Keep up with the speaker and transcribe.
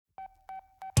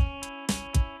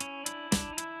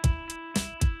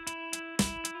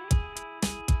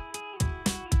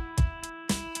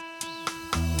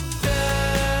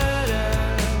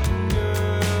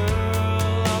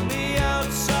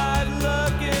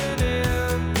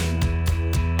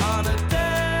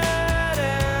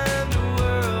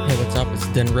What's up? It's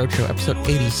DeadEndRoad Show, episode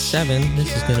 87.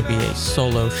 This is going to be a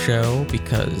solo show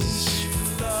because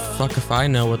fuck if I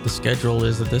know what the schedule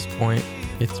is at this point.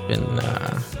 It's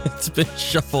been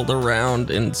shuffled around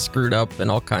and screwed up in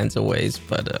all kinds of ways,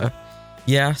 but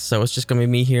yeah, so it's just going to be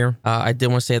me here. I did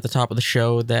want to say at the top of the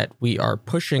show that we are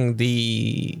pushing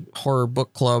the horror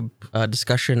book club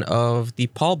discussion of The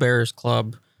Pallbearers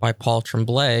Club by Paul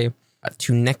Tremblay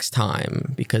to next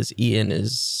time because Ian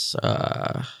is,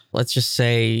 let's just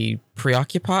say,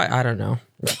 preoccupied. I don't know.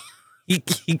 He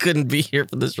couldn't be here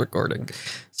for this recording.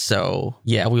 So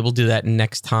yeah, we will do that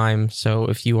next time. So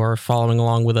if you are following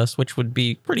along with us, which would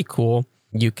be pretty cool,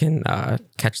 you can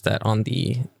catch that on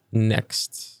the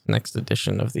next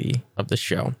edition of the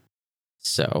show.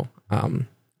 So but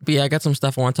yeah, I got some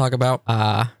stuff I want to talk about,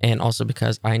 and also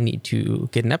because I need to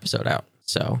get an episode out.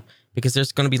 So because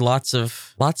there's going to be lots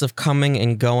of coming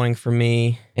and going for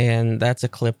me, and that's a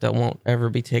clip that won't ever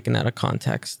be taken out of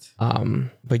context.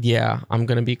 But yeah, I'm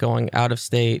going to be going out of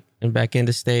state and back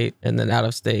into state and then out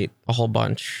of state a whole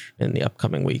bunch in the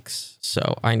upcoming weeks.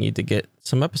 So I need to get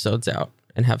some episodes out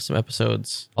and have some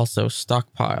episodes also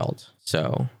stockpiled.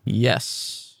 So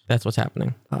yes, that's what's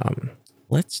happening.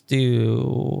 Let's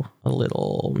do a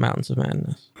little Mountains of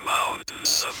Madness.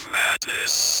 Mountains of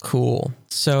Madness. Cool.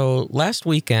 So last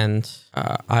weekend,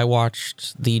 I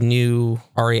watched the new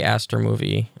Ari Aster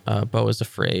movie, Beau is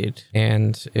Afraid.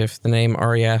 And if the name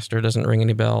Ari Aster doesn't ring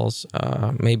any bells,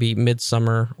 maybe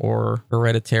Midsummer or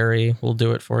Hereditary will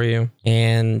do it for you.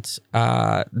 And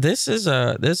this is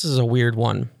a weird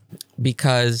one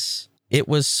because it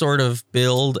was sort of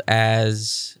billed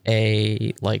as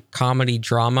a like comedy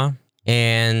drama.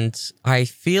 And I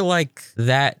feel like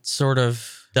that sort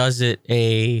of does it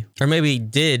or maybe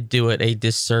did do it a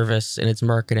disservice in its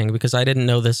marketing, because I didn't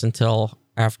know this until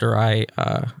after I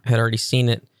had already seen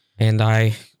it. And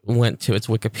I went to its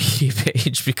Wikipedia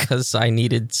page because I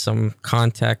needed some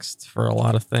context for a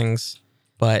lot of things.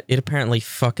 But it apparently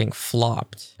fucking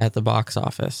flopped at the box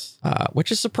office,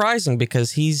 which is surprising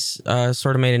because he's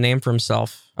sort of made a name for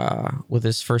himself with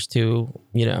his first two,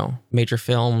 major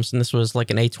films. And this was like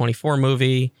an A24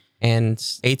 movie, and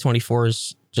A24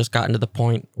 has just gotten to the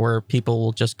point where people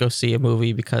will just go see a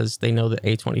movie because they know that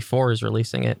A24 is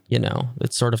releasing it.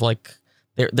 It's sort of like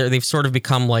they've sort of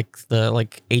become like the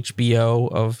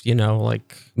HBO of,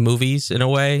 movies in a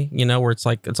way, where it's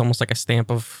like, it's almost like a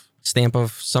stamp of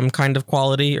some kind of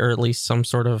quality, or at least some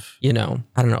sort of,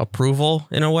 approval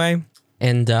in a way.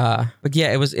 And but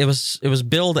yeah, it was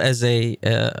billed as a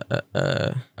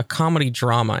comedy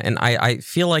drama, and I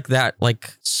feel like that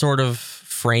sort of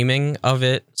framing of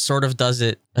it sort of does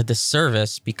it a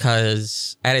disservice,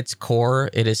 because at its core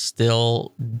it is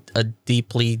still a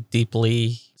deeply,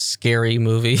 deeply scary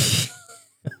movie.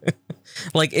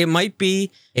 It might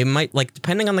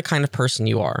depending on the kind of person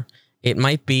you are, it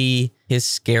might be his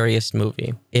scariest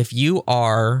movie. If you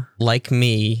are, like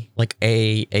me, like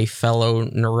a fellow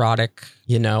neurotic,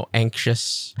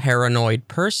 anxious, paranoid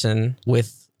person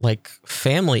with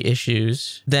family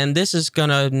issues, then this is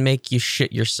gonna make you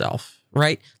shit yourself,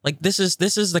 right? This is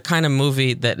the kind of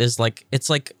movie that is it's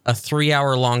like a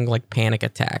 3-hour long panic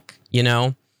attack,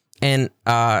 and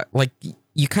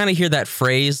you kind of hear that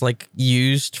phrase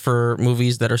used for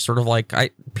movies that are sort of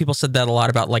people said that a lot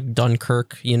about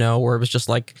Dunkirk, where it was just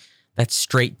that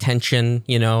straight tension,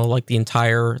 the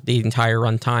entire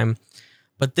runtime.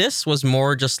 But this was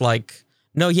more just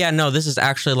no, this is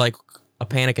actually a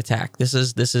panic attack. This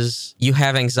is you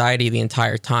have anxiety the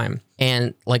entire time.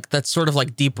 And that's sort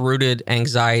of deep rooted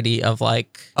anxiety of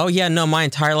oh yeah, no, my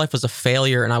entire life was a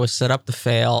failure and I was set up to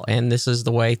fail, and this is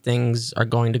the way things are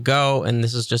going to go, and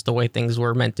this is just the way things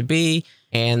were meant to be,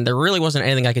 and there really wasn't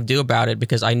anything I could do about it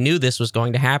because I knew this was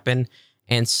going to happen.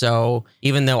 And so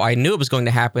even though I knew it was going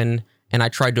to happen and I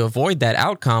tried to avoid that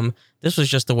outcome, this was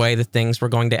just the way that things were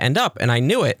going to end up, and I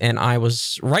knew it, and I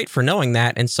was right for knowing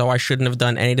that, and so I shouldn't have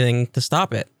done anything to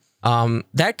stop it.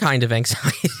 That kind of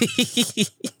anxiety.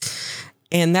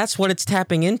 And that's what it's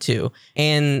tapping into.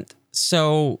 And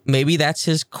so maybe that's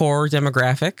his core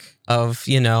demographic of,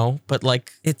 but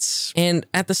and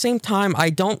at the same time, I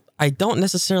don't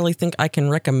necessarily think I can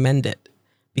recommend it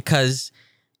because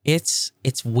it's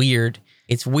weird.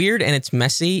 It's weird and it's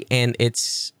messy and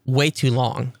it's way too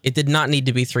long. It did not need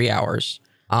to be 3 hours.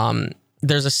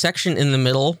 There's a section in the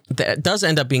middle that does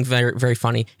end up being very, very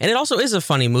funny. And it also is a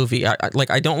funny movie.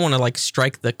 I don't want to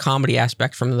strike the comedy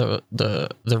aspect from the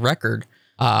record.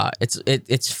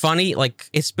 It's funny.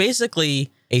 It's basically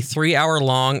a 3-hour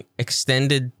long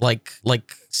extended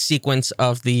sequence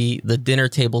of the dinner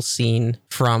table scene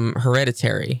from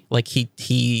Hereditary.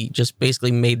 He just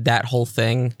basically made that whole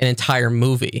thing an entire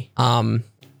movie.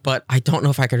 but I don't know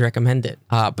if I could recommend it.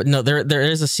 But no, there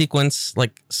is a sequence,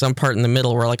 like some part in the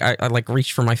middle where like I like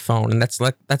reach for my phone, and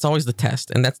that's always the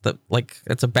test, and that's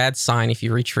a bad sign if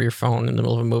you reach for your phone in the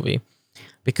middle of a movie,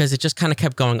 because it just kind of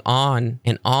kept going on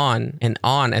and on and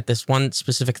on at this one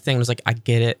specific thing. It was like, I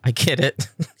get it,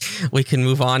 we can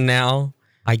move on now.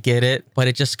 I get it, but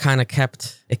it just kind of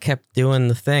kept doing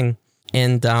the thing.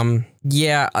 And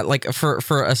yeah, like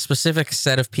for a specific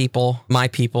set of people, my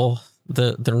people,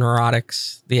 the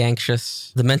neurotics, the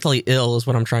anxious, the mentally ill is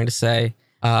what I'm trying to say.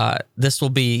 This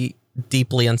will be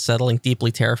deeply unsettling,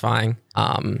 deeply terrifying.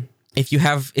 If you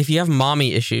have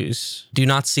mommy issues, do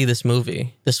not see this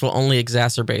movie. This will only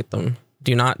exacerbate them.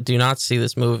 Do not see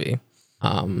this movie.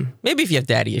 Maybe if you have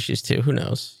daddy issues too, who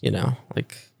knows? You know,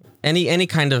 like any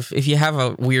kind of, if you have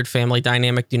a weird family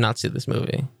dynamic, do not see this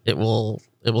movie. It'll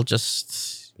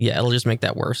just make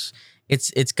that worse.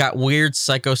 It's got weird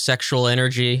psychosexual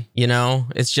energy, you know?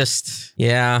 It's just,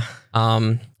 yeah.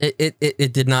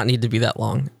 It did not need to be that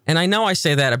long. And I know I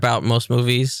say that about most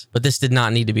movies, but this did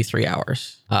not need to be 3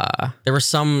 hours. There were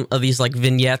some of these like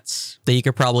vignettes that you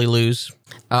could probably lose.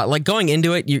 Like going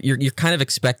into it, you're kind of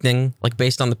expecting, like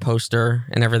based on the poster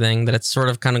and everything, that it's sort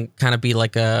of kind of be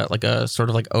like a sort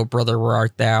of like, oh brother, where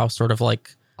art thou, sort of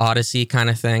like Odyssey kind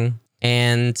of thing.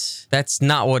 And that's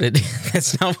not what it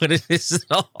that's not what it is at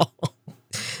all.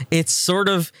 It's sort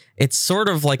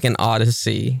of like an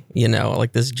Odyssey, you know,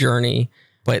 like this journey,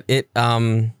 but it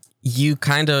you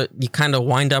kind of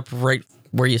wind up right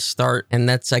where you start, and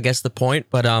that's I guess the point.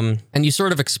 But and you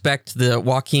sort of expect the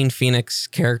Joaquin Phoenix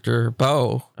character,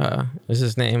 Bo, is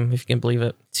his name, if you can believe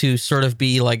it, to sort of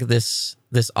be like this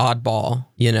oddball,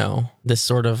 you know, this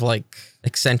sort of like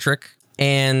eccentric.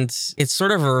 And it's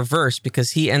sort of a reverse,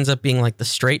 because he ends up being like the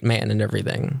straight man and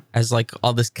everything, as like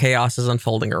all this chaos is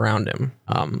unfolding around him.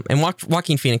 And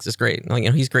Joaquin Phoenix is great. Like, you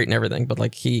know, he's great and everything, but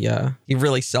like he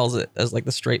really sells it as like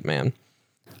the straight man.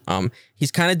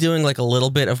 He's kind of doing like a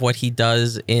little bit of what he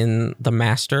does in The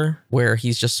Master, where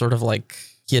he's just sort of like,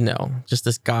 you know, just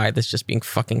this guy that's just being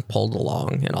fucking pulled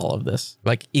along in all of this,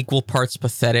 like equal parts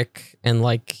pathetic and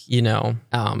like, you know,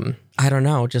 I don't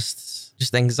know, just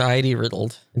anxiety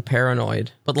riddled and paranoid.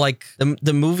 But like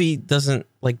the movie doesn't,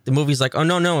 like the movie's like, oh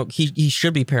no, he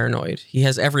should be paranoid. He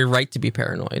has every right to be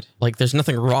paranoid. Like there's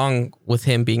nothing wrong with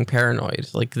him being paranoid.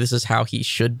 Like this is how he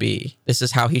should be. This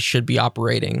is how he should be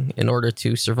operating in order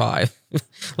to survive.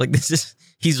 Like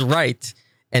he's right.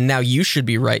 And now you should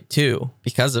be right too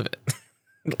because of it.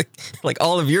 like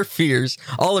all of your fears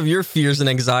and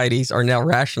anxieties are now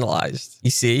rationalized, you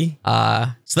see?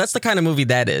 So that's the kind of movie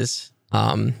that is.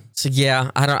 So yeah,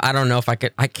 I don't know if I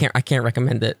can't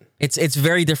recommend it. It's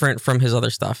very different from his other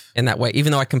stuff in that way,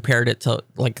 even though I compared it to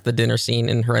like the dinner scene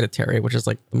in Hereditary, which is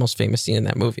like the most famous scene in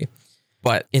that movie.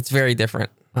 But it's very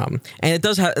different. And it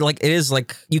does have like, it is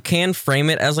like, you can frame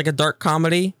it as like a dark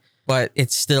comedy, but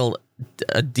it's still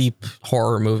a deep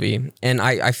horror movie. And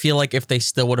I feel like if they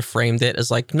still would have framed it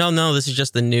as like, no, this is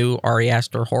just the new Ari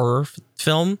Aster horror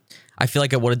film, I feel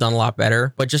like it would have done a lot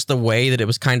better. But just the way that it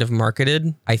was kind of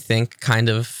marketed, I think kind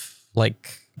of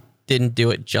like didn't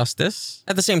do it justice.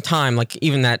 At the same time, like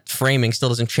even that framing still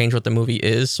doesn't change what the movie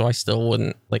is. So I still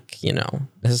wouldn't like, you know,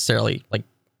 necessarily like,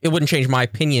 it wouldn't change my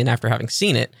opinion after having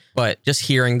seen it. But just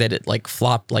hearing that it like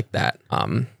flopped like that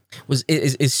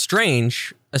is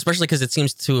strange, especially because it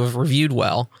seems to have reviewed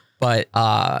well. But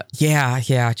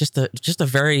yeah, just a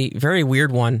very, very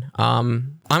weird one.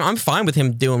 I'm fine with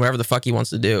him doing whatever the fuck he wants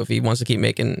to do. If he wants to keep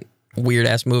making weird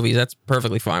ass movies, that's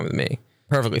perfectly fine with me.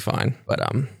 Perfectly fine. But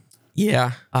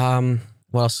yeah.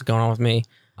 What else is going on with me?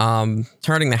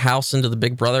 Turning the house into the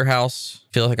Big Brother house.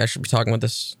 Feel like I should be talking about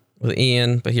this with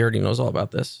Ian, but he already knows all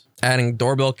about this. Adding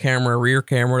doorbell camera, rear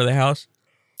camera to the house.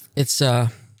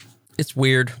 It's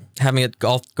weird having it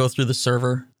go through the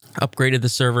server. Upgraded the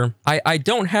server. I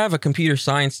don't have a computer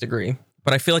science degree,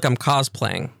 but I feel like I'm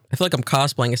cosplaying. I feel like I'm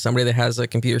cosplaying as somebody that has a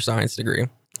computer science degree,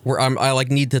 where I like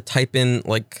need to type in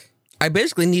like, I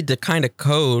basically need to kind of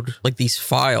code like these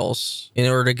files in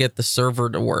order to get the server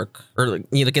to work, or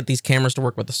like, need to get these cameras to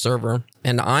work with the server.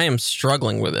 And I am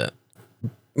struggling with it,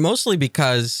 mostly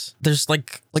because there's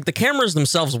like the cameras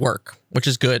themselves work, which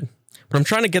is good. But I'm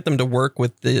trying to get them to work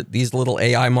with these little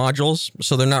AI modules,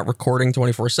 so they're not recording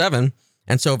 24/7.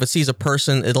 And so if it sees a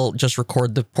person, it'll just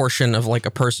record the portion of like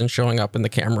a person showing up in the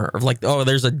camera, or like, oh,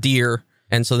 there's a deer.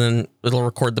 And so then it'll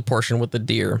record the portion with the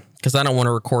deer, because I don't want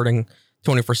a recording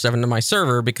 24/7 to my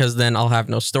server, because then I'll have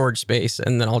no storage space,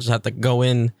 and then I'll just have to go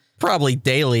in probably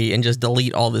daily and just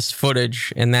delete all this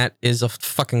footage. And that is a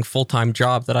fucking full-time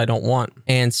job that I don't want.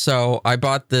 And so I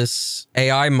bought this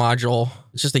AI module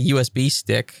It's just a USB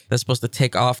stick that's supposed to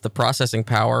take off the processing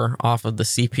power off of the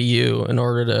CPU in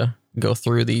order to go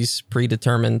through these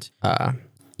predetermined,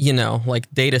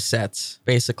 like data sets,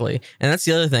 basically. And that's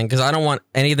the other thing, because I don't want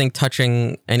anything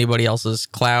touching anybody else's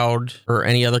cloud or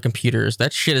any other computers.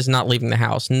 That shit is not leaving the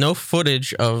house. No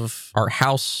footage of our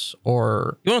house,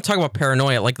 or you want to talk about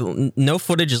paranoia, like no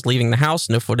footage is leaving the house.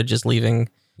 No footage is leaving,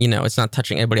 it's not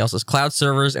touching anybody else's cloud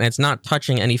servers, and it's not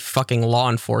touching any fucking law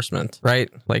enforcement, right?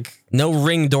 Like no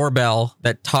Ring doorbell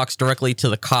that talks directly to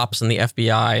the cops and the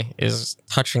FBI is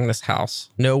touching this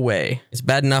house. No way. It's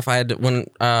bad enough when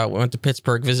I went to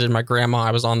Pittsburgh, visited my grandma,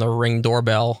 I was on the Ring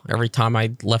doorbell every time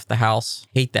I left the house.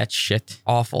 Hate that shit.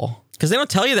 Awful. Because they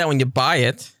don't tell you that when you buy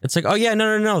it. It's like, oh yeah,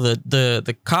 no.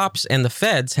 The cops and the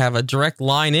feds have a direct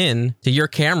line in to your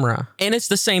camera. And it's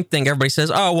the same thing. Everybody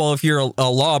says, oh, well, if you're a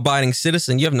law-abiding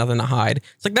citizen, you have nothing to hide.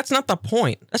 It's like, that's not the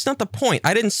point. That's not the point.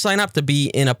 I didn't sign up to be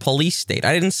in a police state.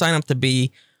 I didn't sign up to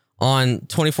be on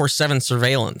 24/7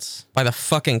 surveillance by the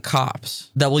fucking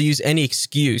cops that will use any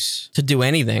excuse to do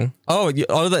anything.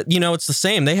 It's the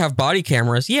same. They have body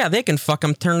cameras. Yeah, they can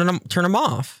fucking turn them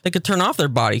off. They could turn off their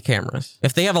body cameras.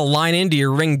 If they have a line into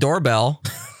your Ring doorbell,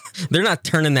 they're not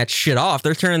turning that shit off.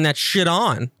 They're turning that shit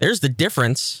on. There's the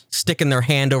difference. Sticking their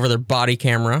hand over their body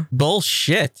camera.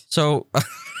 Bullshit. So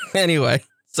anyway,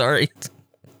 sorry.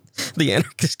 The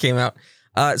anarchist came out.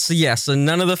 So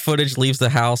none of the footage leaves the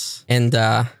house, and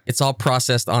it's all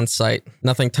processed on site.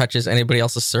 Nothing touches anybody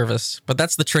else's service. But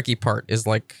that's the tricky part, is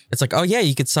like, it's like, oh yeah,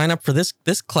 you could sign up for this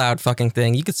cloud fucking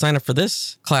thing. You could sign up for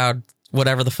this cloud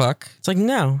whatever the fuck. It's like,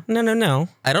 no. I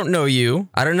don't know you.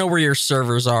 I don't know where your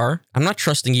servers are. I'm not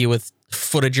trusting you with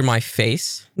footage of my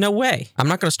face. No way. I'm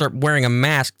not going to start wearing a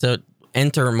mask to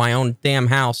enter my own damn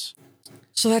house.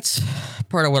 So that's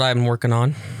part of what I've been working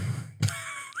on.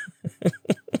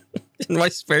 In my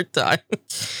spare time.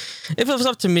 If it was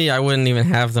up to me, I wouldn't even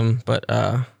have them, but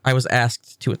I was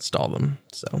asked to install them.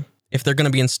 So if they're going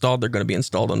to be installed, they're going to be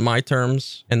installed on my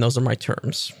terms, and those are my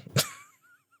terms.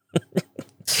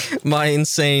 My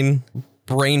insane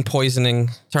brain poisoning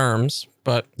terms,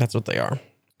 but that's what they are.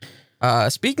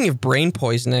 Speaking of brain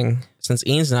poisoning, since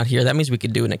Ian's not here, that means we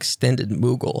could do an extended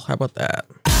Moogle. How about that?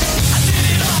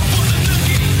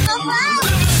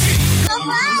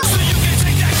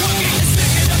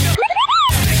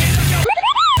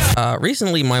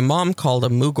 Recently, my mom called a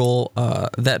Moogle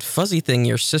that fuzzy thing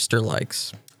your sister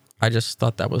likes. I just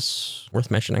thought that was worth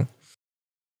mentioning.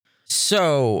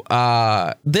 So,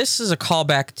 this is a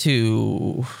callback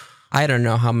to, I don't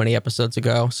know how many episodes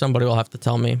ago. Somebody will have to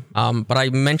tell me. But I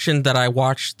mentioned that I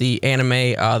watched the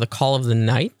anime, The Call of the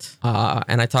Night.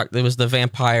 And it was the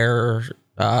vampire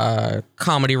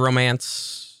comedy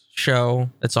romance show.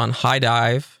 It's on High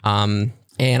Dive. And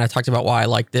I talked about why I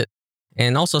liked it.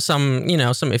 And also some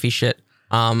iffy shit.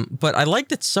 But I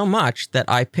liked it so much that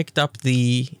I picked up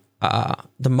the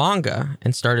manga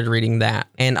and started reading that.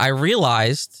 And I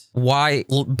realized why,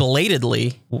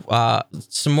 belatedly,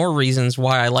 some more reasons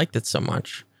why I liked it so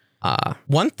much.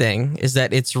 One thing is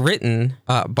that it's written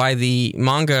by the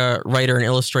manga writer and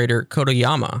illustrator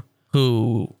Kotoyama,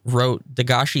 who wrote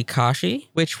Dagashi Kashi,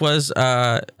 which was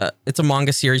it's a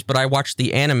manga series, but I watched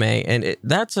the anime, and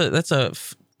that's a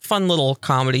fun little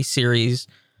comedy series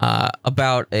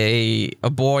about a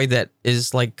boy that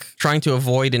is like trying to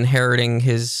avoid inheriting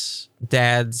his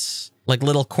dad's like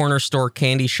little corner store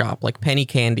candy shop, like penny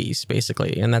candies,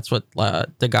 basically. And that's what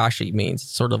Dagashi means.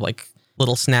 It's sort of like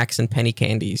little snacks and penny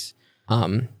candies.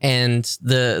 And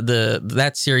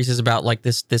that series is about like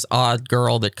this odd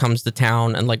girl that comes to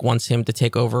town and like wants him to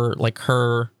take over like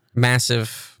her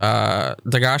massive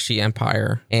Dagashi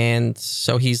empire. And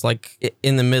so he's like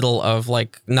in the middle of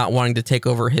like not wanting to take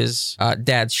over his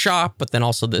dad's shop, but then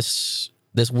also this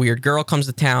weird girl comes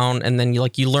to town, and then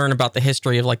you learn about the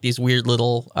history of like these weird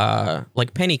little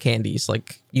like penny candies,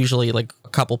 like usually like a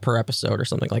couple per episode or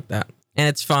something like that. And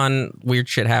it's fun. Weird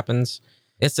shit happens.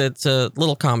 It's a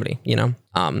little comedy,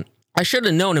 I should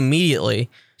have known immediately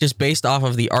just based off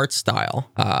of the art style.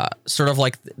 Sort of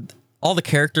like all the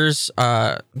characters,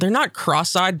 they're not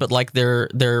cross-eyed, but like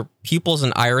their pupils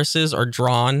and irises are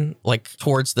drawn like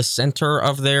towards the center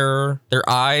of their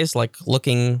eyes, like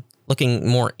looking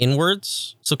more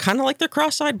inwards. So kind of like they're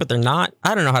cross-eyed, but they're not.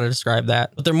 I don't know how to describe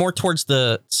that, but they're more towards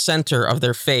the center of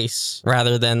their face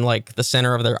rather than like the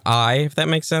center of their eye, if that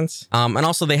makes sense. And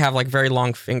also they have like very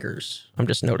long fingers. I'm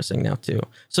just noticing now too.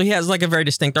 So he has like a very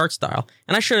distinct art style,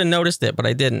 and I should have noticed it, but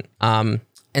I didn't.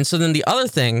 And so then the other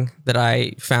thing that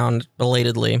I found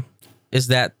belatedly is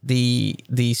that the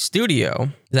studio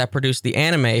that produced the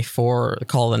anime for The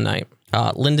Call of the Night,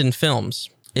 Linden Films,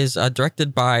 is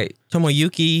directed by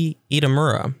Tomoyuki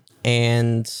Itamura,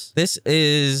 And this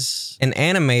is an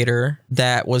animator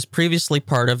that was previously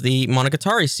part of the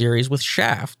Monogatari series with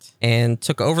Shaft and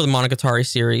took over the Monogatari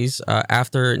series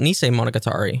after Nisei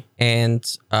Monogatari and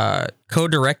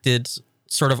co-directed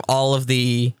sort of all of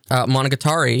the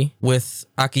Monogatari with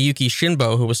Akiyuki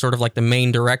Shinbo, who was sort of like the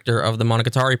main director of the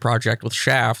Monogatari project with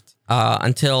Shaft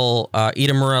until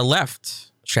Itamura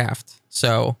left Shaft.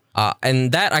 So,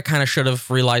 and that I kind of should have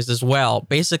realized as well.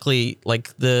 Basically,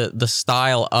 like the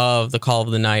style of the Call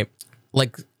of the Night,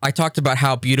 like I talked about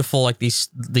how beautiful like these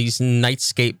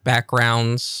nightscape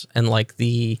backgrounds and like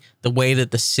the way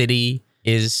that the city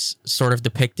is sort of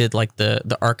depicted, like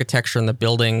the architecture and the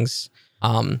buildings.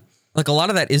 Like a lot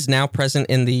of that is now present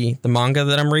in the manga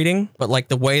that I'm reading, but like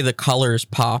the way the colors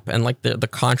pop and like the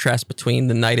contrast between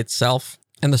the night itself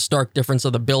and the stark difference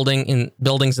of the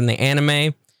buildings in the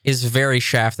anime is very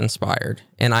Shaft inspired,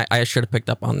 and I should have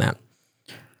picked up on that.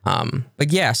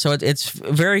 But yeah, so it's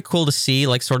very cool to see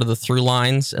like sort of the through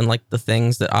lines and like the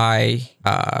things that I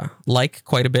like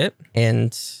quite a bit,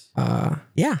 and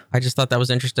yeah, I just thought that was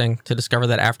interesting to discover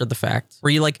that after the fact,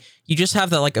 where you just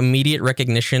have that like immediate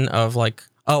recognition of like,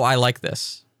 oh, I like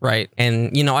this, right?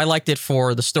 And you know, I liked it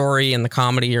for the story and the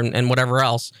comedy and whatever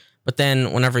else, but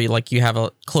then whenever you have a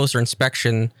closer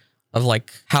inspection of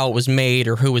like how it was made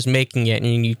or who was making it,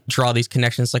 and you draw these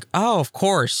connections like, oh, of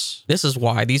course, this is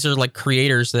why. These are like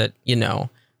creators that, you know,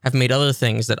 have made other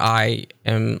things that I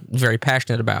am very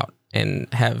passionate about and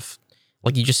have,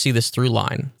 like, you just see this through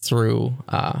line through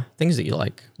things that you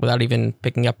like without even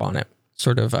picking up on it,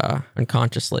 sort of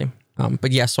unconsciously.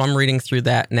 But yeah, so I'm reading through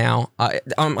that now.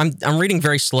 I'm reading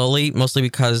very slowly, mostly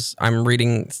because I'm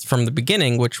reading from the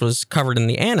beginning, which was covered in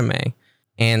the anime.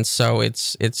 And so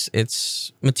it's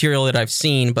material that I've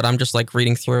seen, but I'm just like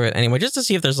reading through it anyway, just to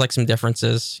see if there's like some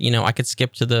differences. You know, I could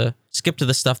skip to the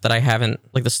stuff that I haven't,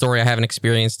 like the story I haven't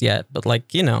experienced yet. But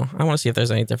like, you know, I want to see if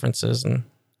there's any differences, and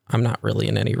I'm not really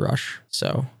in any rush.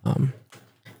 So,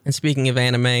 and speaking of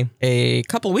anime, a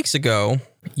couple weeks ago,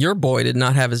 your boy did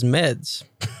not have his meds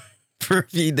for a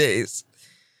few days.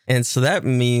 And so that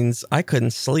means I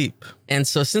couldn't sleep. And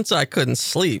so since I couldn't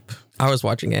sleep, I was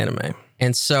watching anime.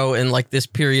 And so in like this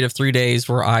period of 3 days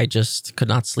where I just could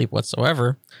not sleep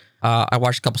whatsoever, I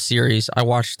watched a couple series. I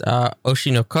watched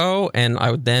Oshi no Ko, and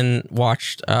I then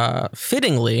watched,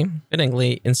 fittingly,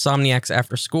 Insomniacs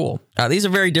After School. These are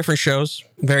very different shows,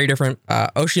 very different.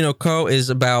 Oshi no Ko is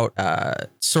about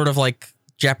sort of like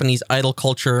Japanese idol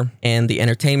culture and the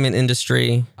entertainment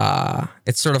industry.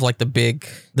 It's sort of like the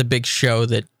big show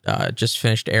that just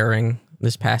finished airing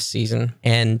this past season,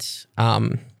 and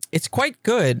it's quite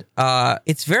good.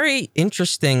 It's very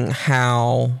interesting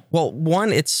how, well,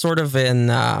 one, it's sort of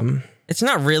it's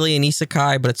not really an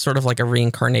isekai, but it's sort of like a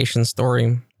reincarnation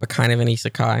story, but kind of an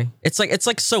isekai. It's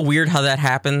like so weird how that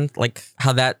happened, like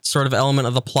how that sort of element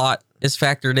of the plot is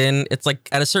factored in. It's like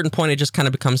at a certain point, it just kind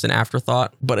of becomes an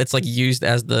afterthought, but it's like used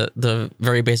as the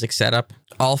very basic setup,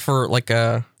 all for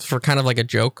kind of like a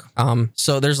joke.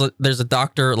 So there's a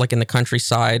doctor like in the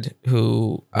countryside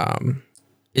who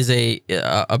is a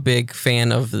big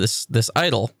fan of this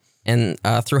idol, and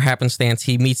through happenstance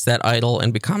he meets that idol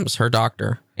and becomes her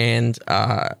doctor, and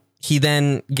he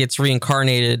then gets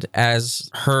reincarnated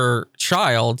as her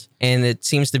child, and it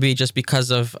seems to be just because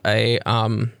of a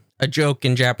joke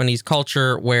in Japanese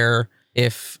culture where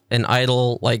if an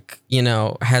idol, like, you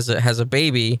know, has a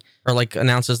baby or like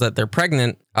announces that they're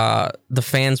pregnant, the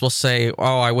fans will say,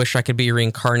 oh, I wish I could be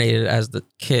reincarnated as the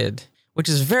kid. Which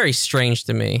is very strange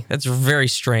to me. That's very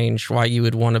strange why you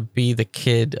would want to be the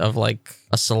kid of like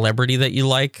a celebrity that you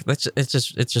like. It's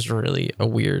just really a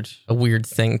weird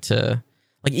thing to,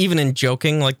 like, even in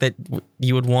joking like that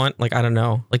you would want, like, I don't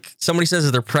know, like somebody says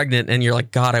that they're pregnant and you're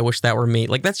like, God, I wish that were me.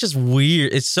 Like, that's just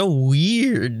weird. It's so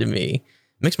weird to me. It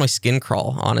makes my skin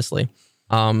crawl, honestly.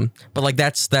 But like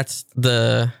that's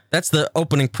the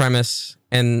opening premise,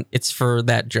 and it's for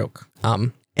that joke.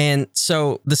 And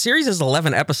so the series is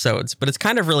 11 episodes, but it's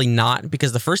kind of really not,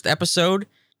 because the first episode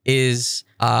is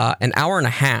an hour and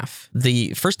a half.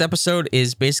 The first episode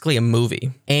is basically a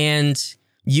movie, and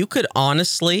you could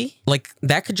honestly, like,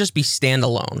 that could just be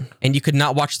standalone, and you could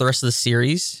not watch the rest of the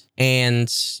series,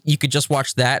 and you could just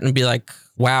watch that and be like,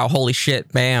 wow, holy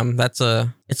shit, bam, it's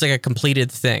like a completed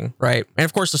thing, right? And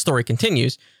of course the story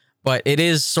continues, but it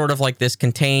is sort of like this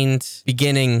contained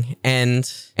beginning, and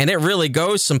it really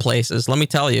goes some places. Let me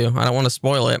tell you, I don't want to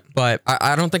spoil it, but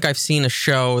I don't think I've seen a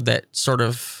show that sort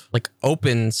of like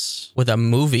opens with a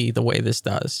movie the way this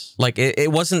does. Like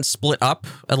it wasn't split up,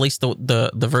 at least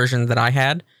the version that I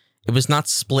had. It was not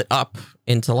split up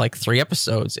into like 3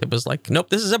 episodes. It was like, nope,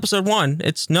 this is episode 1.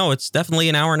 It's definitely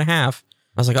an hour and a half.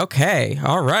 I was like, okay,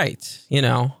 all right, you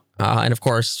know. And of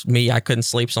course, me, I couldn't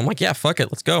sleep. So I'm like, yeah, fuck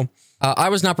it. Let's go. I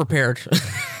was not prepared.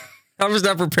 I was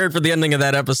not prepared for the ending of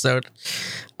that episode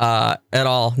at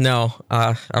all. No,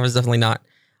 I was definitely not.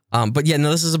 But yeah,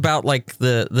 no, this is about like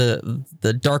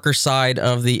the darker side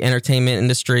of the entertainment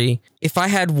industry. If I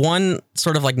had one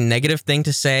sort of like negative thing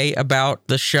to say about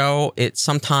the show, it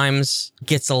sometimes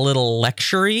gets a little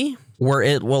lectury, where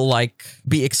it will like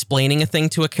be explaining a thing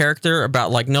to a character about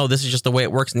like, no, this is just the way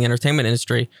it works in the entertainment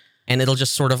industry. And it'll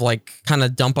just sort of like kind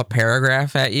of dump a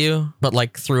paragraph at you, but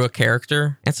like through a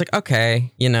character. And it's like,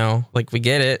 okay, you know, like we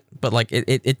get it, but like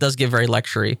it does get very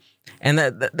lectury. And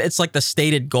that it's like the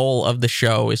stated goal of the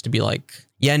show is to be like,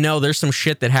 yeah, no, there's some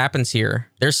shit that happens here.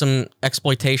 There's some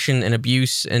exploitation and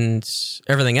abuse and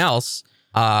everything else.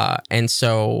 And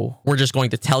so we're just going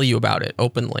to tell you about it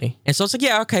openly. And so it's like,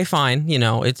 yeah, okay, fine. You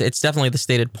know, it's definitely the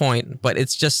stated point, but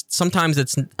it's just sometimes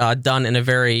it's done in a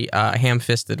very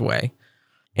ham-fisted way.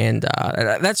 And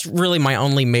that's really my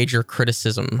only major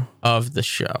criticism of the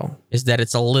show, is that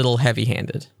it's a little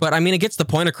heavy-handed. But I mean, it gets the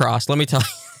point across. Let me tell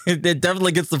you, it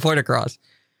definitely gets the point across.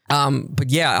 But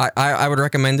yeah, I would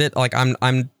recommend it. Like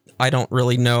I don't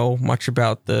really know much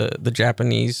about the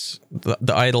Japanese,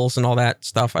 the idols and all that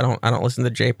stuff. I don't listen to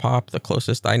J-pop. The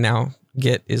closest I now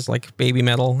get is like baby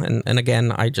metal. And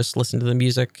again, I just listen to the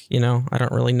music, you know. I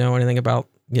don't really know anything about,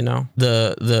 you know,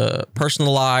 the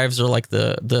personal lives or like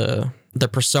the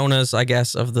personas, I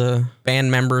guess, of the band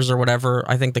members or whatever.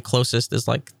 I think the closest is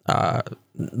like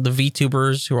the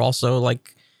VTubers, who also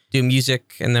like do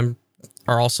music and then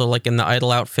are also like in the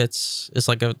idol outfits, is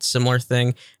like a similar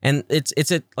thing. And it's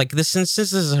like this, since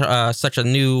this is such a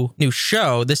new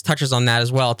show, this touches on that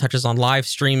as well. It touches on live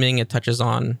streaming. It touches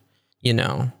on, you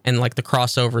know, and like the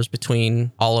crossovers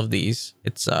between all of these.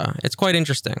 It's quite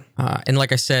interesting. And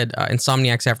like I said,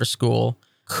 Insomniacs After School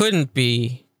couldn't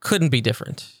be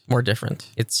more different.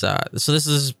 It's so this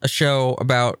is a show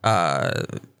about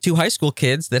two high school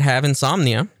kids that have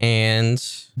insomnia, and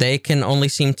they can only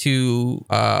seem to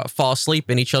fall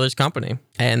asleep in each other's company,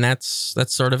 and that's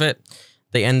sort of it.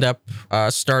 They end up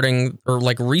starting or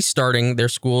like restarting their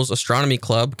school's astronomy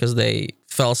club because they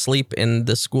fell asleep in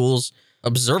the school's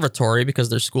observatory, because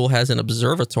their school has an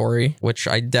observatory, which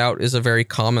I doubt is a very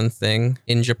common thing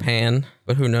in Japan,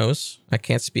 but who knows? I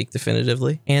can't speak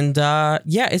definitively. And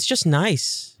yeah, it's just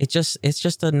nice. It's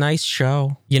just a nice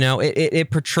show. You know,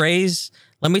 it portrays,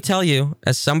 let me tell you,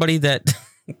 as somebody that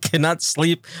cannot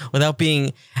sleep without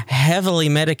being heavily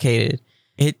medicated,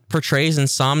 it portrays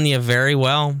insomnia very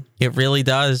well. It really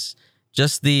does.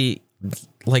 Just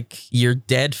like, you're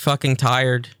dead fucking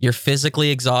tired. You're physically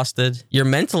exhausted. You're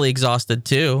mentally exhausted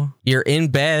too. You're in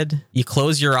bed. You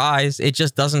close your eyes. It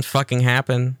just doesn't fucking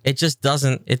happen. It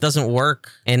doesn't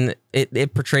work. And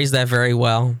it portrays that very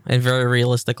well and very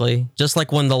realistically. Just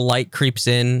like when the light creeps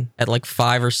in at like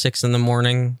 5 or 6 in the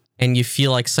morning and you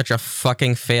feel like such a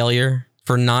fucking failure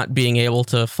for not being able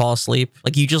to fall asleep.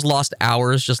 Like, you just lost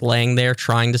hours just laying there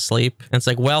trying to sleep. And it's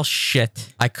like, well,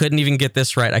 shit, I couldn't even get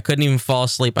this right. I couldn't even fall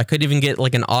asleep. I couldn't even get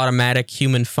like an automatic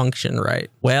human function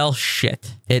right. Well,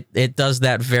 shit. It does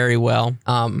that very well.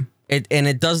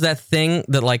 It does that thing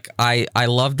that like I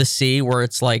love to see, where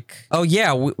it's like, oh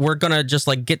yeah, we're gonna just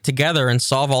like get together and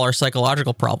solve all our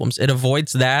psychological problems. It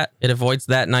avoids that. It avoids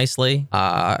that nicely.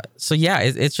 So yeah,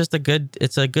 it's just a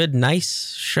good,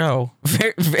 nice show.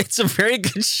 It's a very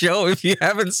good show. If you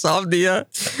have insomnia,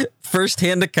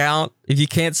 first-hand account. If you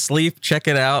can't sleep, check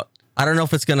it out. I don't know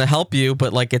if it's gonna help you,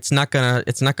 but like it's not gonna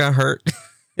hurt.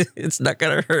 It's not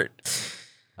gonna hurt.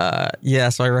 Yeah,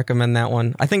 so I recommend that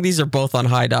one. I think these are both on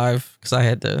High Dive because I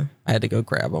had to go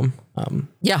grab them.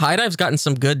 Yeah, High Dive's gotten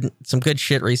some good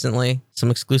shit recently,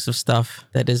 some exclusive stuff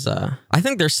that is. I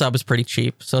think their sub is pretty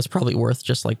cheap, so it's probably worth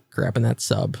just like grabbing that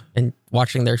sub and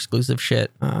watching their exclusive shit.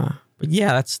 But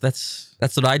yeah, that's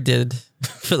what I did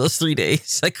for those 3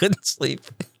 days. I couldn't sleep.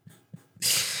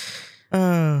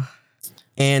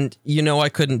 And you know, I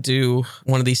couldn't do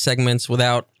one of these segments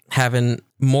without having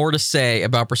more to say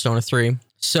about Persona 3.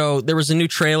 So there was a new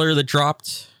trailer that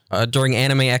dropped during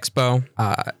Anime Expo.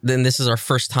 Then this is our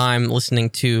first time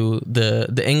listening to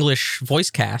the English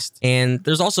voice cast. And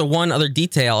there's also one other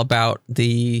detail about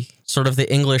the sort of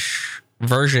the English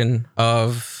version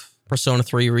of Persona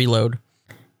 3 Reload,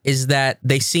 is that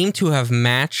they seem to have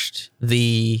matched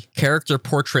the character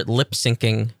portrait lip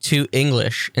syncing to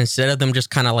English instead of them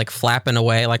just kind of like flapping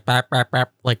away like bap, bap,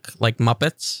 bap, like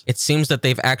Muppets. It seems that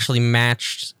they've actually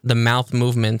matched the mouth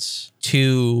movements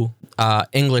to the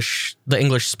English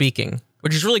speaking,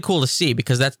 which is really cool to see,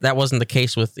 because that wasn't the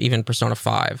case with even Persona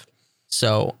 5.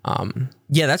 So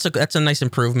yeah, that's a nice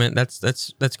improvement.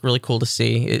 That's really cool to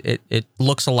see. It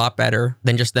looks a lot better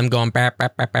than just them going bap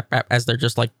bap bap bap bap as they're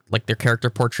just like their character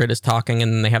portrait is talking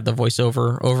and they have the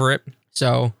voiceover over it.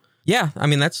 So yeah, I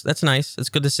mean that's nice. It's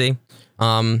good to see.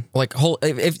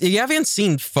 If you haven't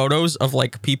seen photos of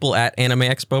like people at Anime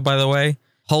Expo, by the way,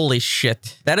 holy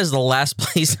shit, that is the last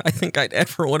place I think I'd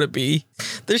ever want to be.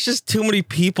 There's just too many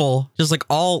people, just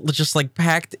like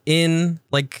packed in,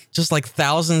 like just like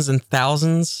thousands and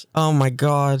thousands. Oh my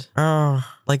god,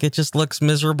 like it just looks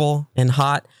miserable and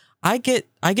hot. I get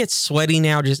sweaty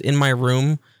now just in my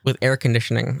room with air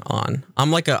conditioning on. I'm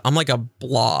like a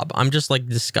blob. I'm just like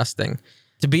disgusting.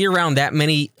 To be around that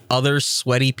many other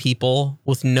sweaty people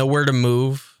with nowhere to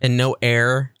move and no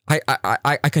air,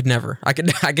 I could never. I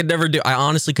could never do. I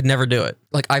honestly could never do it.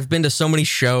 Like I've been to so many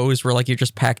shows where like you're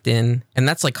just packed in, and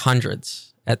that's like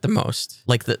hundreds at the most.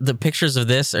 Like the pictures of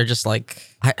this are just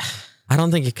like I don't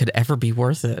think it could ever be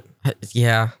worth it.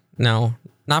 Yeah, no,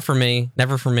 not for me.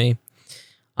 Never for me.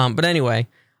 But anyway,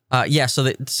 yeah.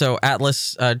 So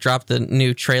Atlas dropped the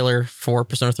new trailer for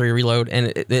Persona 3 Reload, and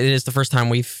it is the first time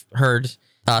we've heard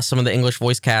some of the English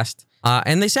voice cast,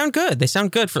 and they sound good. They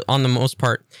sound good on the most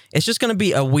part. It's just going to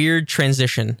be a weird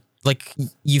transition. Like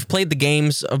you've played the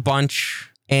games a bunch,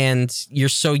 and you're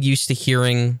so used to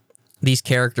hearing these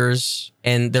characters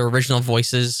and their original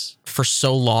voices for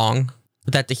so long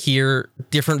that to hear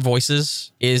different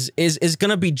voices is going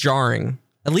to be jarring.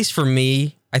 At least for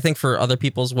me. I think for other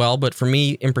people as well, but for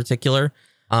me in particular,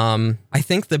 I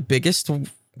think the biggest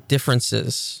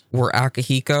differences were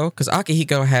Akihiko, because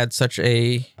Akihiko had such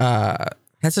a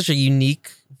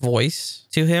unique voice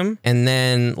to him, and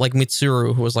then like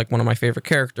Mitsuru, who was like one of my favorite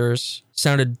characters,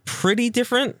 sounded pretty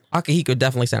different. Akihiko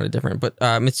definitely sounded different, but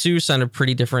Mitsuru sounded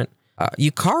pretty different.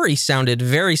 Yukari sounded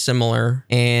very similar,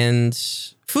 and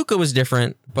Fuka was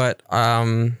different, but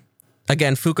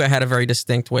again, Fuka had a very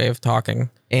distinct way of talking,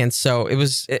 and so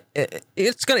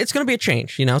it's gonna be a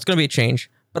change. You know, it's gonna be a change.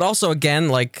 But also, again,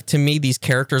 like to me, these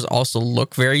characters also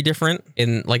look very different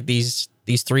in like these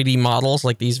 3D models,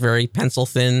 like these very pencil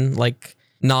thin, like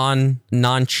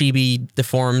non-chibi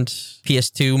deformed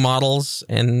PS2 models,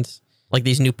 and like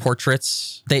these new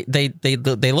portraits.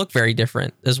 They look very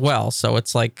different as well. So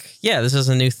it's like, yeah, this is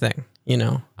a new thing, you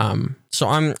know. So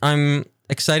I'm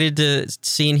excited to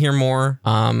see and hear more.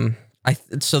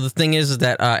 So the thing is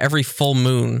that every full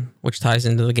moon, which ties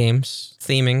into the game's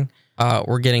theming,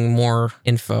 we're getting more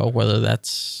info, whether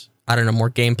that's, I don't know, more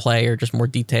gameplay or just more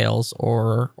details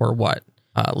or what.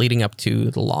 Leading up to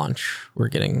the launch, we're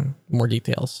getting more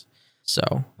details.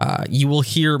 So you will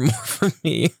hear more from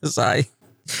me as I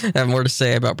have more to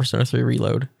say about Persona 3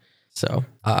 Reload. So,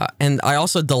 and I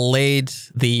also delayed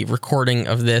the recording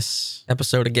of this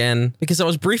episode again because I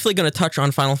was briefly going to touch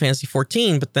on Final Fantasy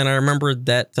 14, but then I remembered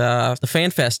that the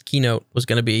FanFest keynote was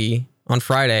going to be on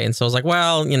Friday. And so I was like,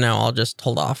 well, you know, I'll just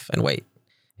hold off and wait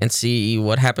and see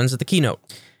what happens at the keynote.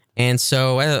 And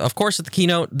so, of course, at the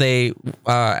keynote, they,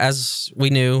 as we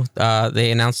knew,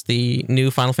 they announced the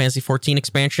new Final Fantasy 14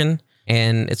 expansion,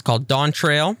 and it's called Dawn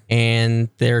Trail, and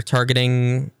they're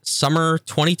targeting summer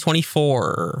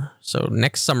 2024. So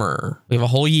next summer, we have a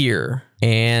whole year,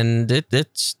 and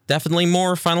it's definitely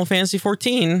more Final Fantasy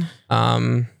 14.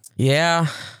 Yeah,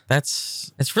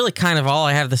 it's really kind of all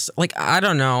I have this, like, I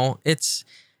don't know. It's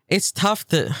tough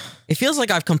to, it feels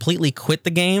like I've completely quit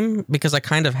the game because I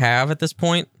kind of have at this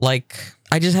point. Like,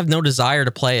 I just have no desire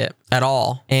to play it at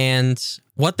all. And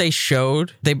what they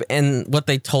showed, and what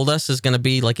they told us is going to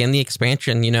be like in the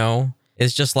expansion, you know,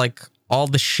 is just like all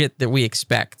the shit that we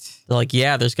expect. They're like,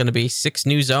 yeah, there's going to be 6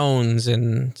 new zones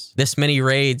and this many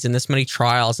raids and this many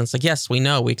trials. And it's like, yes, we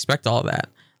know, we expect all of that.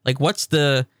 Like, what's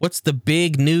the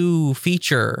big new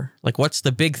feature? Like, what's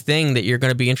the big thing that you're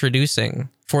going to be introducing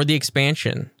for the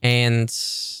expansion? And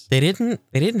they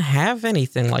didn't have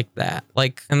anything like that.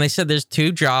 Like, and they said there's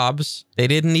 2 jobs. They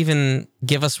didn't even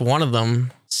give us one of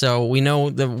them. So we know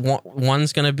that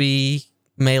one's going to be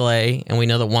melee, and we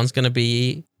know that one's going to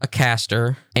be a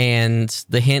caster. And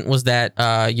the hint was that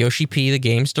Yoshi P, the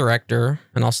game's director,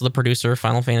 and also the producer of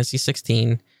Final Fantasy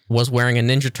 16, was wearing a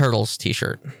Ninja Turtles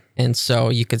t-shirt. And so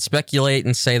you could speculate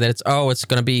and say that it's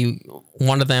going to be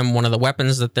one of them. One of the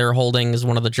weapons that they're holding is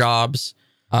one of the jobs.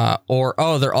 Or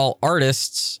they're all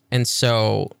artists. And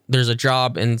so there's a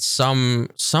job in some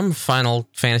Final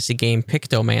Fantasy game,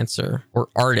 Pictomancer, or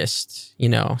artist, you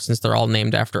know, since they're all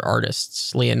named after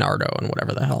artists, Leonardo and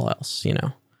whatever the hell else, you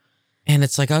know. And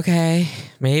it's like, okay,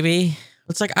 maybe.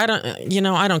 It's like, I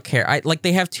don't care.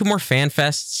 They have 2 more fan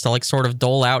fests to like sort of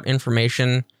dole out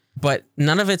information. but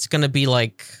none of it's going to be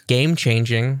like game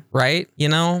changing, right? You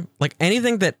know, like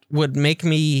anything that would make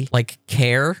me like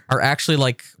care are actually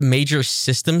like major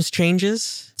systems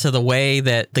changes to the way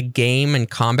that the game and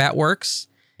combat works.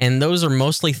 And those are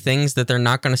mostly things that they're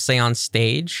not going to say on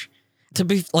stage. To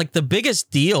be like the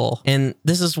biggest deal, and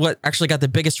this is what actually got the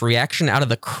biggest reaction out of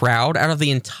the crowd, out of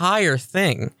the entire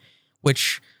thing,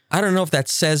 which I don't know if that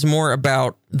says more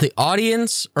about the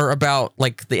audience or about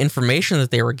like the information that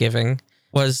they were giving,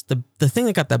 was the thing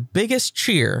that got the biggest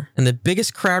cheer and the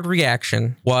biggest crowd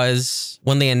reaction was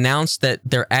when they announced that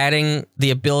they're adding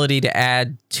the ability to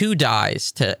add 2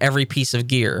 dies to every piece of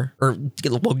gear, or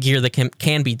well, gear that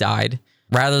can be dyed,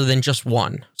 rather than just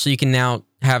 1. So you can now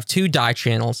have 2 die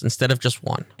channels instead of just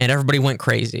 1. And everybody went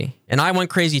crazy. And I went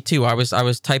crazy too. I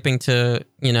was typing to,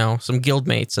 you know, some guild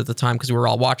mates at the time because we were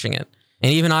all watching it.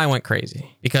 And even I went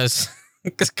crazy because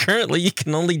currently you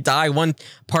can only dye 1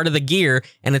 part of the gear,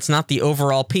 and it's not the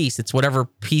overall piece. It's whatever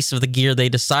piece of the gear they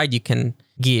decide you can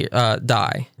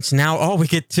dye. It's now, we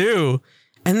get 2.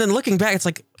 And then looking back, it's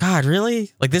like, God,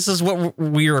 really? Like, this is what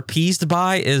we were appeased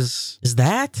by is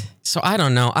that? So I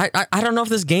don't know. I don't know if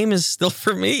this game is still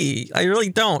for me. I really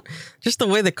don't. Just the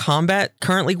way the combat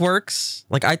currently works.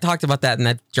 Like, I talked about that in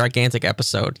that gigantic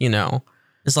episode, you know.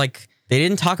 It's like, they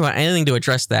didn't talk about anything to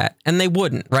address that. And they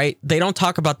wouldn't, right? They don't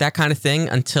talk about that kind of thing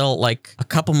until, like, a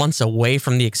couple months away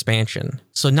from the expansion.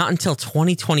 So not until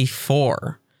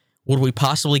 2024 would we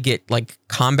possibly get, like,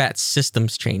 combat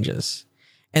systems changes.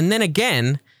 And then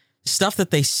again, stuff that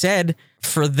they said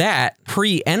for that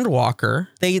pre-Endwalker,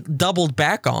 they doubled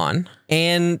back on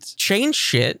and changed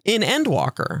shit in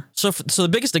Endwalker. So the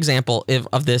biggest example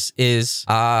of this is, so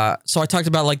I talked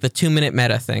about like the 2-minute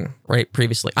meta thing, right?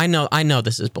 Previously. I know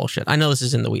this is bullshit. I know this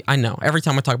is in the week. I know. Every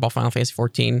time I talk about Final Fantasy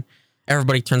 14,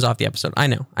 everybody turns off the episode. I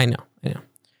know.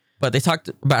 But they talked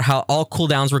about how all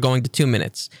cooldowns were going to 2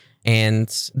 minutes.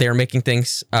 And they're making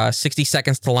things 60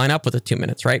 seconds to line up with the 2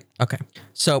 minutes, right? Okay.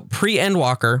 So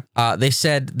pre-Endwalker, they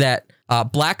said that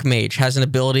Black Mage has an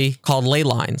ability called Ley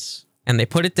Lines. And they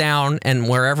put it down, and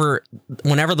whenever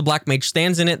the Black Mage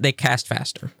stands in it, they cast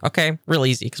faster. Okay? Real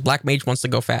easy, because Black Mage wants to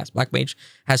go fast. Black Mage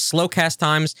has slow cast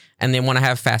times, and they want to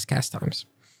have fast cast times.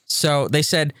 So they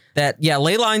said that, yeah,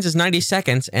 Ley Lines is 90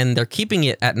 seconds, and they're keeping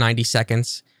it at 90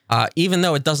 seconds, even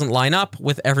though it doesn't line up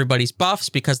with everybody's buffs,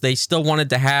 because they still wanted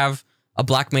to have a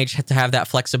Black Mage to have that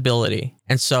flexibility.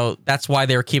 And so that's why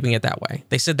they were keeping it that way.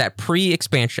 They said that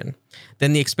pre-expansion.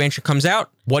 Then the expansion comes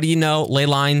out. What do you know? Ley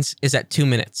Lines is at 2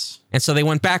 minutes. And so they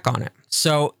went back on it.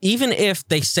 So even if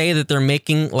they say that they're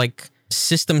making like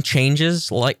system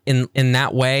changes like in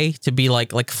that way to be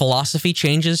like philosophy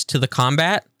changes to the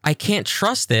combat, I can't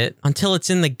trust it until it's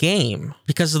in the game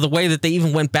because of the way that they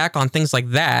even went back on things like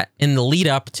that in the lead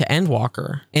up to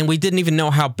Endwalker. And we didn't even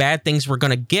know how bad things were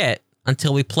going to get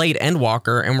until we played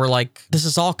Endwalker and we're like, this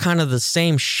is all kind of the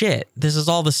same shit. This is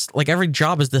all this, like every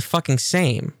job is the fucking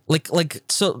same. Like,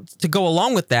 so to go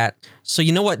along with that, so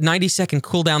you know what 90-second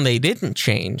cooldown they didn't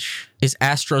change is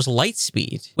Astro's light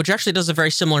speed, which actually does a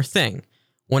very similar thing.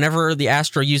 Whenever the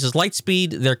Astro uses light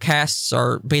speed, their casts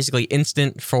are basically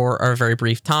instant for a very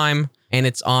brief time, and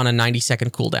it's on a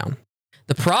 90-second cooldown.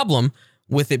 The problem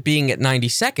with it being at 90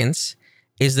 seconds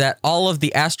is that all of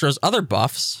the Astro's other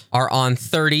buffs are on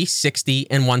 30,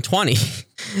 60, and 120.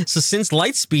 So since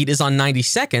light speed is on 90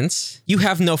 seconds, you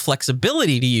have no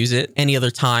flexibility to use it any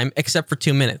other time except for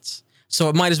 2 minutes. So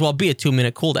it might as well be a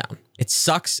 2-minute cooldown. It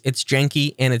sucks, it's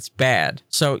janky, and it's bad.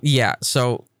 So yeah,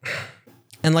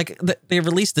 and like they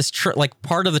released this like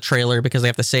part of the trailer because they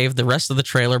have to save the rest of the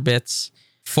trailer bits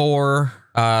for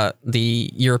the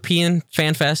European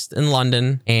Fan Fest in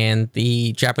London and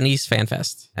the Japanese Fan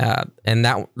Fest. And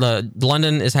that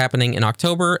London is happening in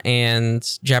October and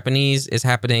Japanese is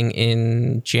happening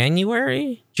in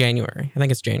January. I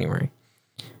think it's January.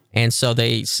 And so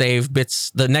they save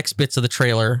the next bits of the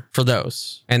trailer for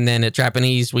those. And then at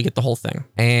Japanese, we get the whole thing.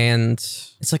 And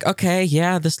it's like, okay,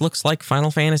 yeah, this looks like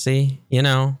Final Fantasy, you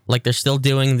know, like they're still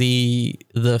doing the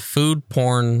food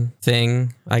porn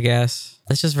thing, I guess.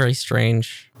 That's just very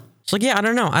strange. It's like, yeah, I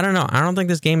don't know. I don't think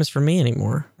this game is for me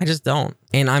anymore. I just don't.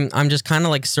 And I'm just kind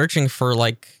of like searching for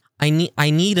like, I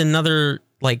need another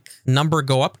like number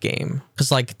go up game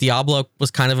because like Diablo was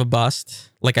kind of a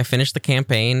bust. Like I finished the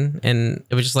campaign and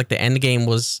it was just like the end game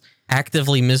was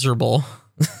actively miserable.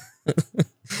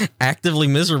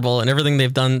 And everything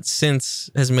they've done since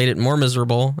has made it more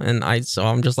miserable. And so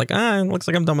I'm just like, it looks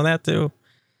like I'm done with that too.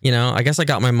 You know, I guess I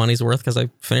got my money's worth because I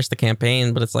finished the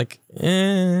campaign, but it's like,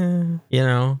 you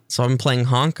know. So I'm playing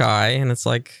Honkai and it's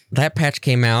like that patch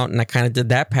came out and I kind of did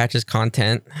that patch's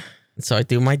content. So I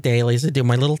do my dailies, I do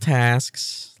my little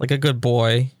tasks like a good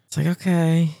boy. It's like,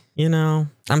 okay, you know,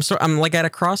 I'm like at a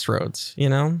crossroads, you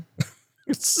know.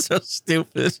 It's so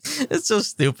stupid. It's so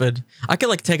stupid. I could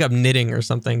like take up knitting or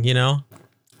something, you know.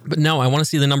 But no, I want to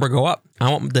see the number go up. I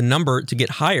want the number to get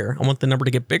higher. I want the number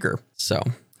to get bigger. So,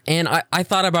 and I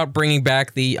thought about bringing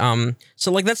back the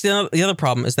so like that's the other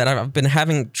problem is that I've been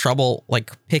having trouble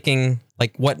like picking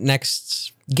like what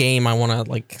next game I want to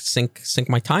like sink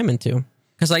my time into,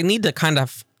 because I need to kind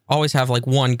of always have like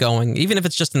one going, even if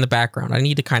it's just in the background. I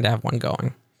need to kind of have one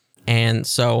going. And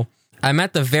so I'm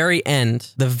at the very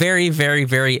end, the very, very,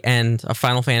 very end of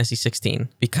Final Fantasy 16,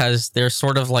 because there's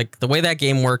sort of like the way that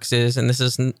game works is, and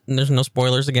there's no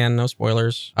spoilers again, no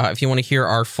spoilers. If you want to hear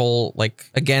our full, like,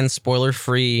 again,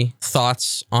 spoiler-free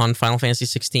thoughts on Final Fantasy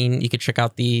 16, you could check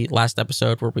out the last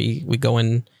episode where we go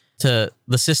into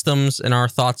the systems and our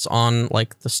thoughts on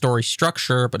like the story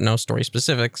structure, but no story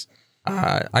specifics.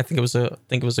 I think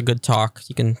it was a good talk.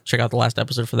 You can check out the last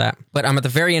episode for that. But I'm at the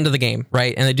very end of the game,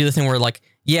 right? And they do the thing where like,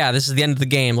 yeah, this is the end of the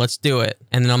game. Let's do it.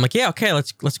 And then I'm like, yeah, okay,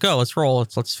 let's go. Let's roll.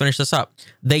 Let's finish this up.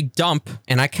 They dump,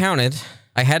 and I counted.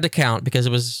 I had to count because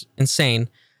it was insane.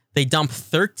 They dump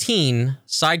 13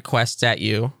 side quests at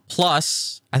you,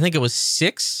 plus I think it was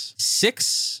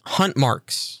six hunt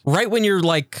marks. Right when you're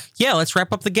like, yeah, let's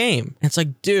wrap up the game. And it's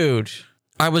like, dude,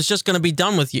 I was just gonna be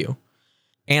done with you.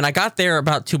 And I got there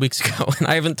about 2 weeks ago, and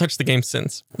I haven't touched the game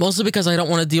since. Mostly because I don't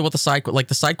want to deal with the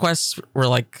side quests were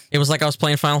like, it was like I was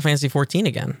playing Final Fantasy 14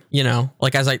 again, you know,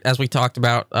 like as we talked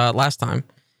about last time.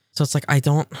 So it's like I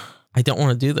don't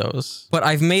want to do those. But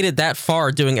I've made it that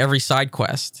far doing every side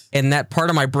quest, and that part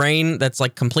of my brain that's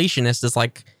like completionist is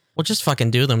like, well, just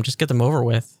fucking do them, just get them over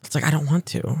with. It's like I don't want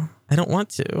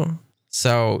to.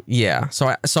 So yeah,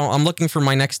 so I'm looking for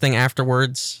my next thing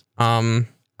afterwards.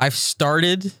 I've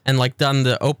started and like done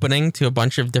the opening to a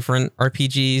bunch of different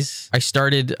RPGs. I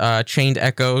started Chained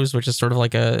Echoes, which is sort of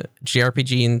like a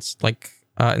JRPG and like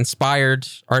inspired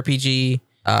RPG,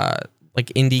 like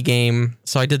indie game.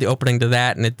 So I did the opening to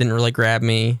that, and it didn't really grab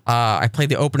me. I played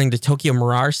the opening to Tokyo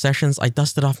Mirage Sessions. I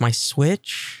dusted off my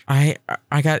Switch. I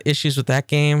got issues with that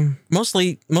game.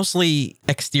 Mostly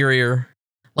exterior.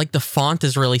 Like the font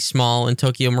is really small in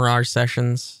Tokyo Mirage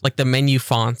Sessions. Like the menu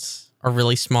fonts are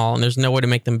really small, and there's no way to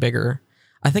make them bigger.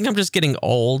 I think I'm just getting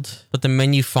old, but the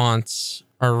menu fonts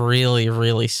are really,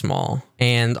 really small.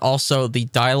 And also the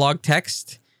dialogue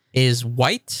text is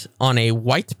white on a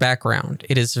white background.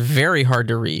 It is very hard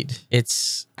to read.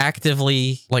 It's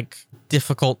actively like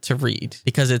difficult to read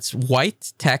because it's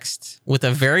white text with a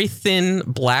very thin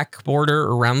black border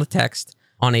around the text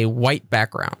on a white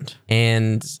background.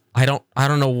 And I don't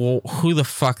know who the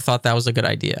fuck thought that was a good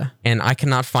idea. And I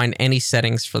cannot find any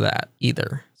settings for that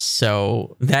either.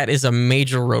 So that is a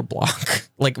major roadblock,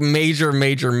 like major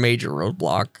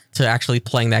roadblock to actually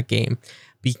playing that game.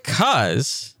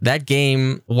 Because that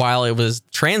game, while it was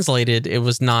translated, it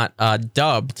was not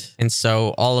dubbed. And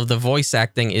so all of the voice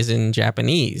acting is in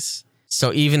Japanese.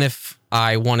 So even if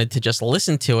I wanted to just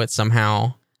listen to it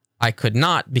somehow, I could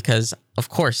not, because of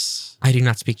course I do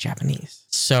not speak Japanese.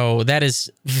 So that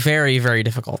is very, very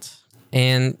difficult.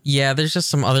 And yeah, there's just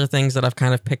some other things that I've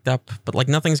kind of picked up, but like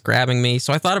nothing's grabbing me.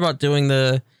 So I thought about doing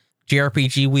the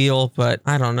JRPG wheel, but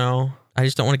I don't know. I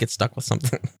just don't want to get stuck with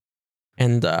something.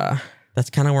 And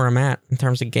that's kind of where I'm at in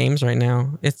terms of games right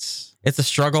now. It's a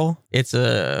struggle. It's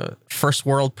a first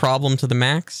world problem to the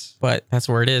max, but that's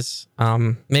where it is.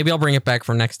 Maybe I'll bring it back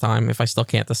for next time if I still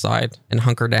can't decide and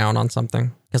hunker down on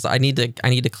something, because I need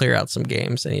to clear out some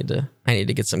games. I need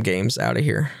to get some games out of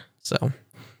here. So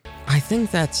I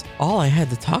think that's all I had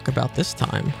to talk about this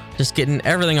time. Just getting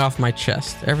everything off my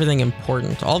chest, everything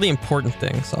important, all the important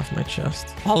things off my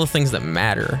chest, all the things that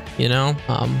matter, you know?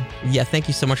 Yeah, thank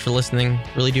you so much for listening.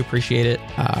 Really do appreciate it.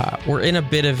 We're in a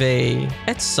bit of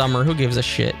it's summer, who gives a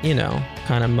shit, you know,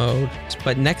 kind of mode.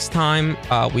 But next time,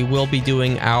 we will be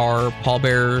doing our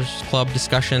Pallbearers Club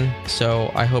discussion.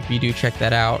 So I hope you do check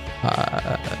that out.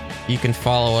 You can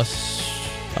follow us.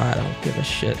 I don't give a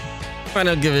shit. I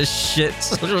don't give a shit.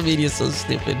 Social media is so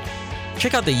stupid.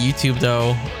 Check out the YouTube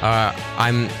though.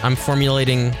 I'm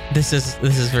formulating. This is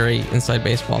very inside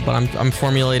baseball, but I'm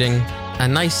formulating a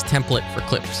nice template for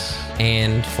clips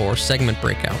and for segment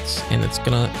breakouts, and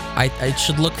it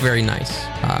should look very nice.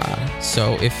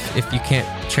 So if you can't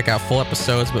check out full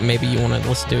episodes, but maybe you want to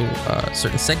listen to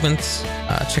certain segments,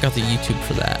 check out the YouTube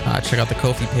for that. Check out the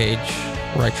Ko-fi page,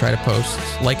 where I try to post.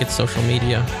 Like it's social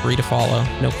media, free to follow,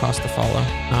 no cost to follow.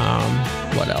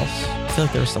 What else? I feel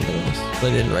like there was something else,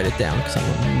 but I didn't write it down because I'm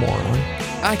a moron.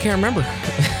 I can't remember.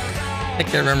 I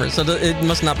can't remember. So it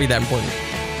must not be that important.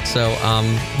 So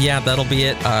yeah, that'll be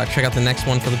it. Check out the next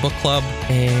one for the book club,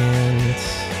 and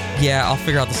yeah, I'll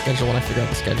figure out the schedule when I figure out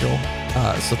the schedule.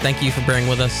 So thank you for bearing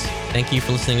with us. Thank you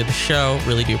for listening to the show.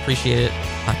 Really do appreciate it.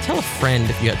 Tell a friend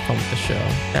if you had fun with the show.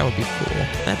 That would be cool.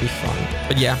 That'd be fun.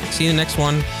 But yeah, see you in the next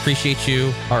one. Appreciate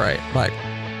you. All right, bye.